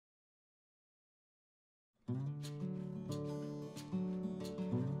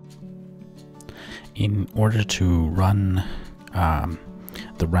in order to run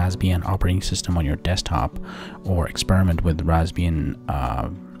the Raspbian operating system on your desktop, or experiment with Raspbian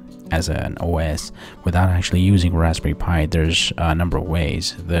as an OS without actually using Raspberry Pi, there's a number of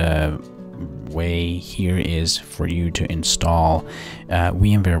ways. The way here is for you to install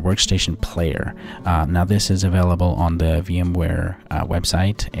VMware Workstation Player. Now this is available on the VMware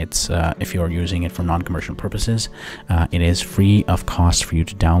website. It's if you're using it for non-commercial purposes, it is free of cost for you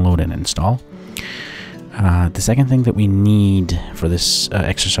to download and install. The second thing that we need for this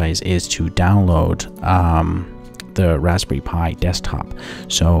exercise is to download the Raspberry Pi desktop.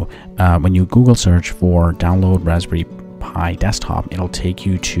 So when you Google search for download Raspberry Pi desktop, it'll take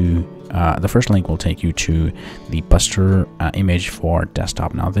you to the first link will take you to the Buster image for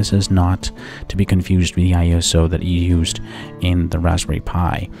desktop. Now this is not to be confused with the ISO that you used in the Raspberry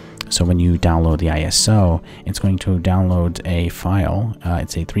Pi. So when you download the ISO, it's going to download a file.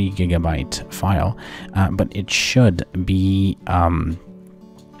 It's a 3 GB file, but it should be the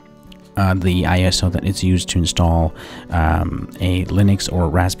ISO that is used to install a Linux or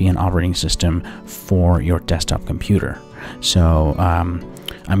Raspbian operating system for your desktop computer. So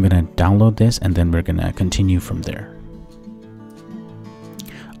I'm going to download this, and then we're going to continue from there.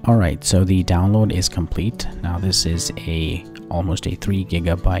 Alright, so the download is complete. Now this is almost a 3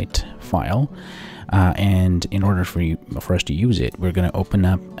 GB file, and in order for us to use it, we're going to open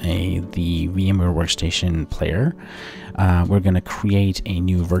up the VMware Workstation Player. We're going to create a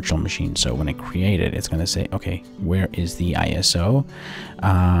new virtual machine. So when I create it, it's going to say, okay, where is the ISO?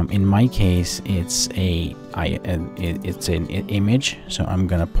 In my case, it's an image, so I'm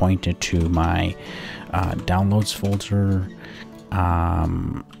going to point it to my downloads folder,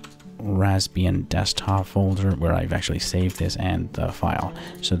 Raspbian desktop folder, where I've actually saved this and the file.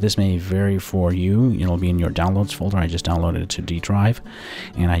 So this may vary for you. It'll be in your downloads folder. I just downloaded it to D drive,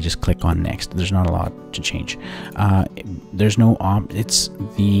 and I just click on next. There's not a lot to change. There's no it's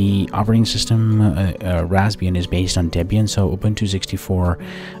the operating system. Raspbian is based on Debian, so Ubuntu 64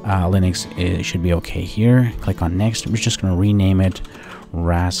 Linux should be okay here. Click on next. We're just going to rename it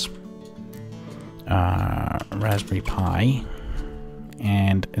Raspberry Pi,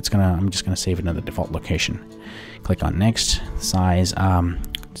 and I'm just gonna save it in the default location. Click on next. Size,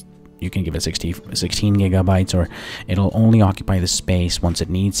 you can give it 16 GB, or it'll only occupy the space once it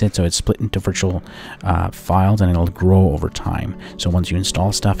needs it. So it's split into virtual files, and it'll grow over time. So once you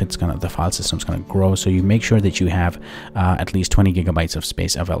install stuff, the file system's gonna grow. So you make sure that you have at least 20 GB of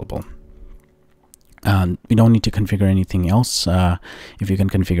space available. You don't need to configure anything else. If you can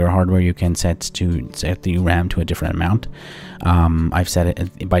configure hardware, you can set the RAM to a different amount. I've set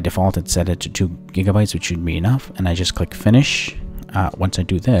it by default. It's set it to 2 GB, which should be enough. And I just click finish. Once I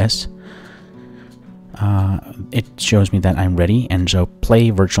do this, it shows me that I'm ready, and so play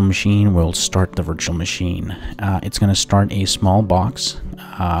virtual machine will start the virtual machine. It's going to start a small box,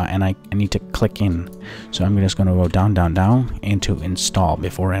 and I need to click in. So I'm just going to go down into install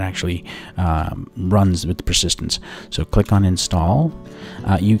before it actually runs with persistence. So click on install.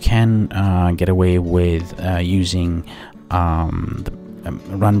 You can get away with using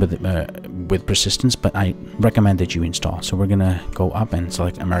run with persistence, but I recommend that you install. So we're gonna go up and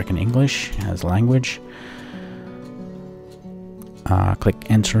select American English as language. Click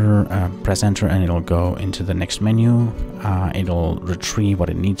enter, press enter, and it'll go into the next menu. It'll retrieve what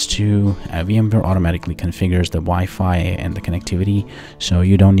it needs to. VMware automatically configures the Wi-Fi and the connectivity, so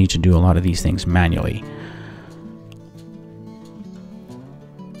you don't need to do a lot of these things manually.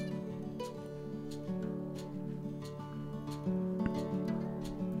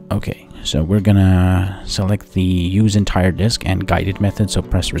 Okay, so we're gonna select the use entire disk and guided method. So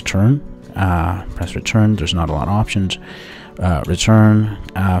press return. Press return. There's not a lot of options. Return.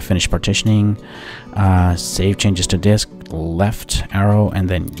 Finish partitioning. Save changes to disk. Left arrow, and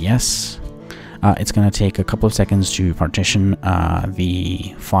then yes. It's gonna take a couple of seconds to partition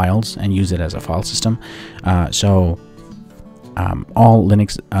the files and use it as a file system. All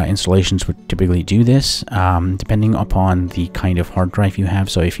Linux installations would typically do this, depending upon the kind of hard drive you have.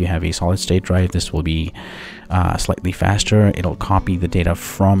 So if you have a solid state drive, this will be slightly faster. It'll copy the data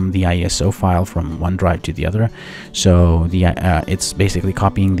from the ISO file from one drive to the other. So it's basically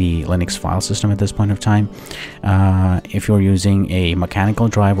copying the Linux file system at this point of time. If you're using a mechanical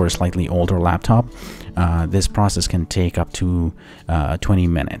drive or a slightly older laptop, this process can take up to 20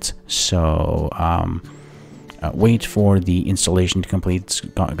 minutes. So wait for the installation to complete. It's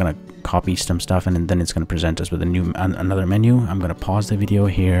gonna copy some stuff, and then it's gonna present us with another menu. I'm gonna pause the video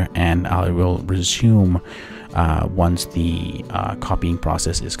here, and I will resume once the copying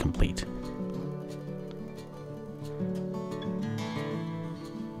process is complete.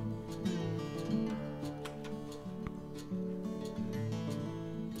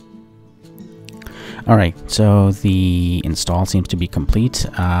 Alright, so the install seems to be complete.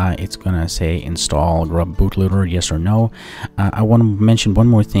 It's gonna say install grub bootloader, yes or no. I want to mention one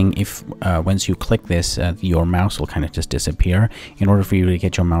more thing. If once you click this, your mouse will kind of just disappear. In order for you to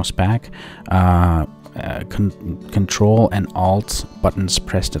get your mouse back, Control and Alt buttons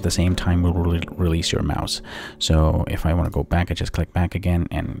pressed at the same time will release your mouse. So if I want to go back, I just click back again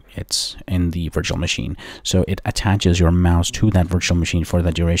and it's in the virtual machine. So it attaches your mouse to that virtual machine for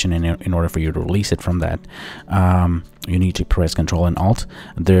that duration, and in order for you to release it from that, you need to press Control and Alt.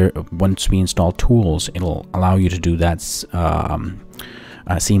 Once we install tools, it'll allow you to do that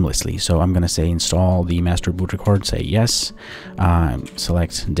seamlessly. So I'm going to say install the master boot record, say yes,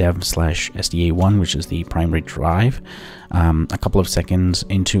 select dev/sda1, which is the primary drive. A couple of seconds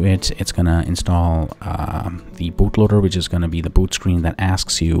into it, it's going to install the bootloader, which is going to be the boot screen that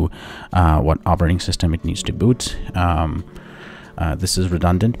asks you what operating system it needs to boot. This is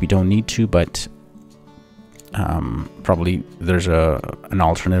redundant, we don't need to, but probably there's an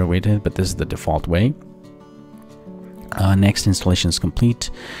alternative way to it, but this is the default way. Next, installation is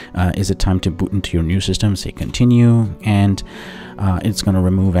complete. Is it time to boot into your new system? Say continue, and it's going to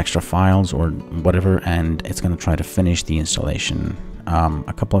remove extra files or whatever, and it's going to try to finish the installation.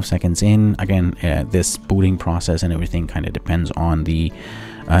 A couple of seconds in, again, this booting process and everything kind of depends on the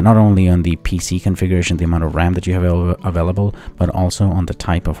not only on the PC configuration, the amount of RAM that you have available, but also on the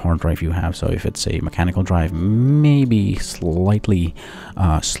type of hard drive you have. So if it's a mechanical drive, maybe slightly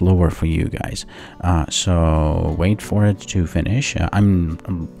slower for you guys. So wait for it to finish. I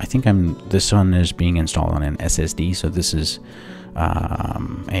think this one is being installed on an SSD, so this is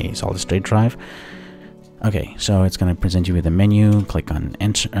a solid state drive. Okay, so it's going to present you with a menu. Click on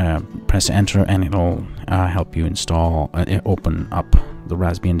enter, press enter, and it'll help you install, open up the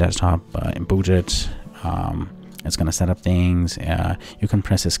Raspbian desktop, and boot it. It's going to set up things. You can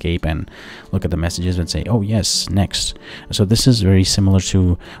press escape and look at the messages and say, oh yes, next. So this is very similar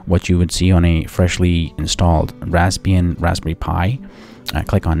to what you would see on a freshly installed Raspberry Pi.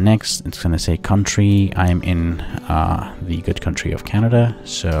 Click on next. It's going to say country. I'm in the good country of Canada,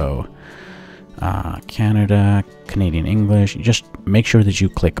 so Canada, Canadian English. You just make sure that you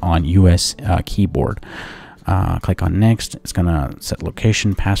click on US keyboard. Click on next. It's gonna set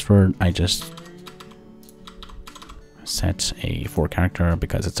location, password. I just set a 4-character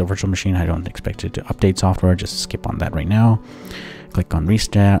because it's a virtual machine. I don't expect it to update software. Just skip on that right now. Click on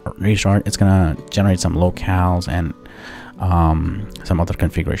restart. It's gonna generate some locales and some other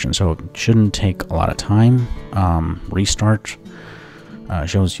configuration, so it shouldn't take a lot of time. Restart.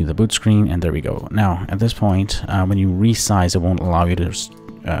 Shows you the boot screen, and there we go. Now at this point, when you resize, it won't allow you to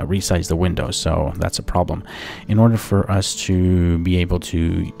resize the window, so that's a problem. In order for us to be able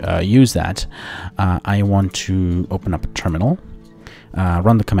to use that, I want to open up a terminal,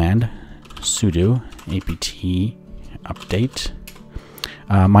 run the command sudo apt update.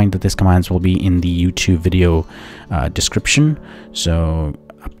 Mind that this commands will be in the YouTube video description, so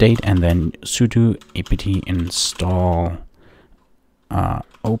update and then sudo apt install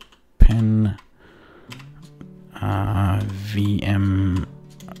open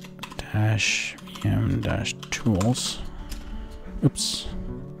VM-tools. Oops,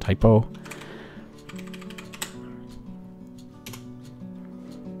 typo.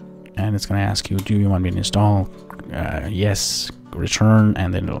 And it's going to ask you, do you want me to install? Yes, return,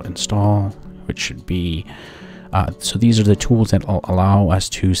 and then it'll install, which should be so these are the tools that will allow us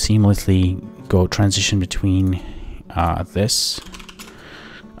to seamlessly go transition between this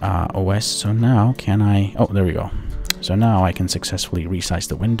OS. So now can I, oh, there we go. So now I can successfully resize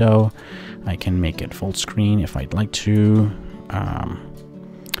the window. I can make it full screen if I'd like to,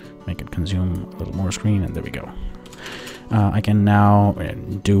 make it consume a little more screen, and there we go. I can now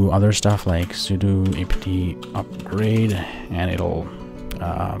do other stuff like sudo apt upgrade, and it'll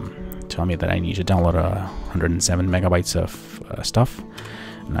tell me that I need to download 107 megabytes of stuff,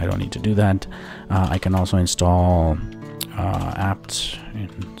 and I don't need to do that. I can also install apt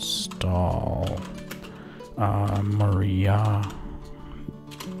install MariaDB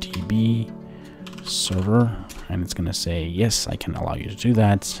server, and it's going to say yes, I can allow you to do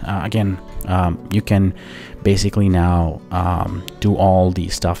that. Again, you can basically now do all the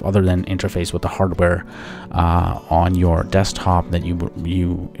stuff other than interface with the hardware on your desktop that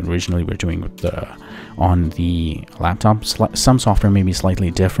you originally were doing with on the laptop. Some software may be slightly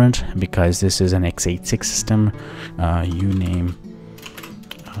different because this is an x86 system. Uname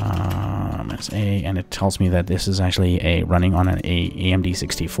SA, and it tells me that this is actually running on an AMD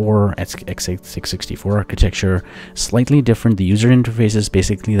 64 x86-64 architecture. Slightly different. The user interface is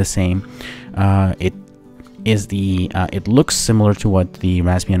basically the same. It is it looks similar to what the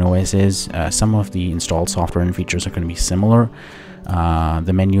Raspbian OS is. Some of the installed software and features are going to be similar.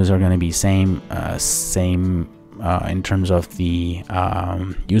 The menus are going to be same in terms of the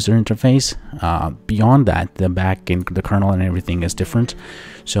user interface. Beyond that, the backend, the kernel and everything is different,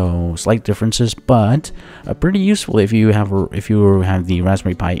 so slight differences, but pretty useful if you have the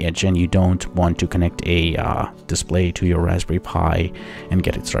Raspberry Pi Edge and you don't want to connect a display to your Raspberry Pi and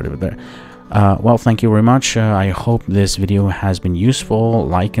get it started with there. Well, thank you very much. I hope this video has been useful.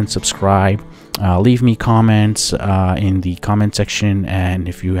 Like and subscribe. Leave me comments in the comment section, and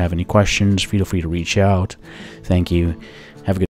if you have any questions, feel free to reach out. Thank you.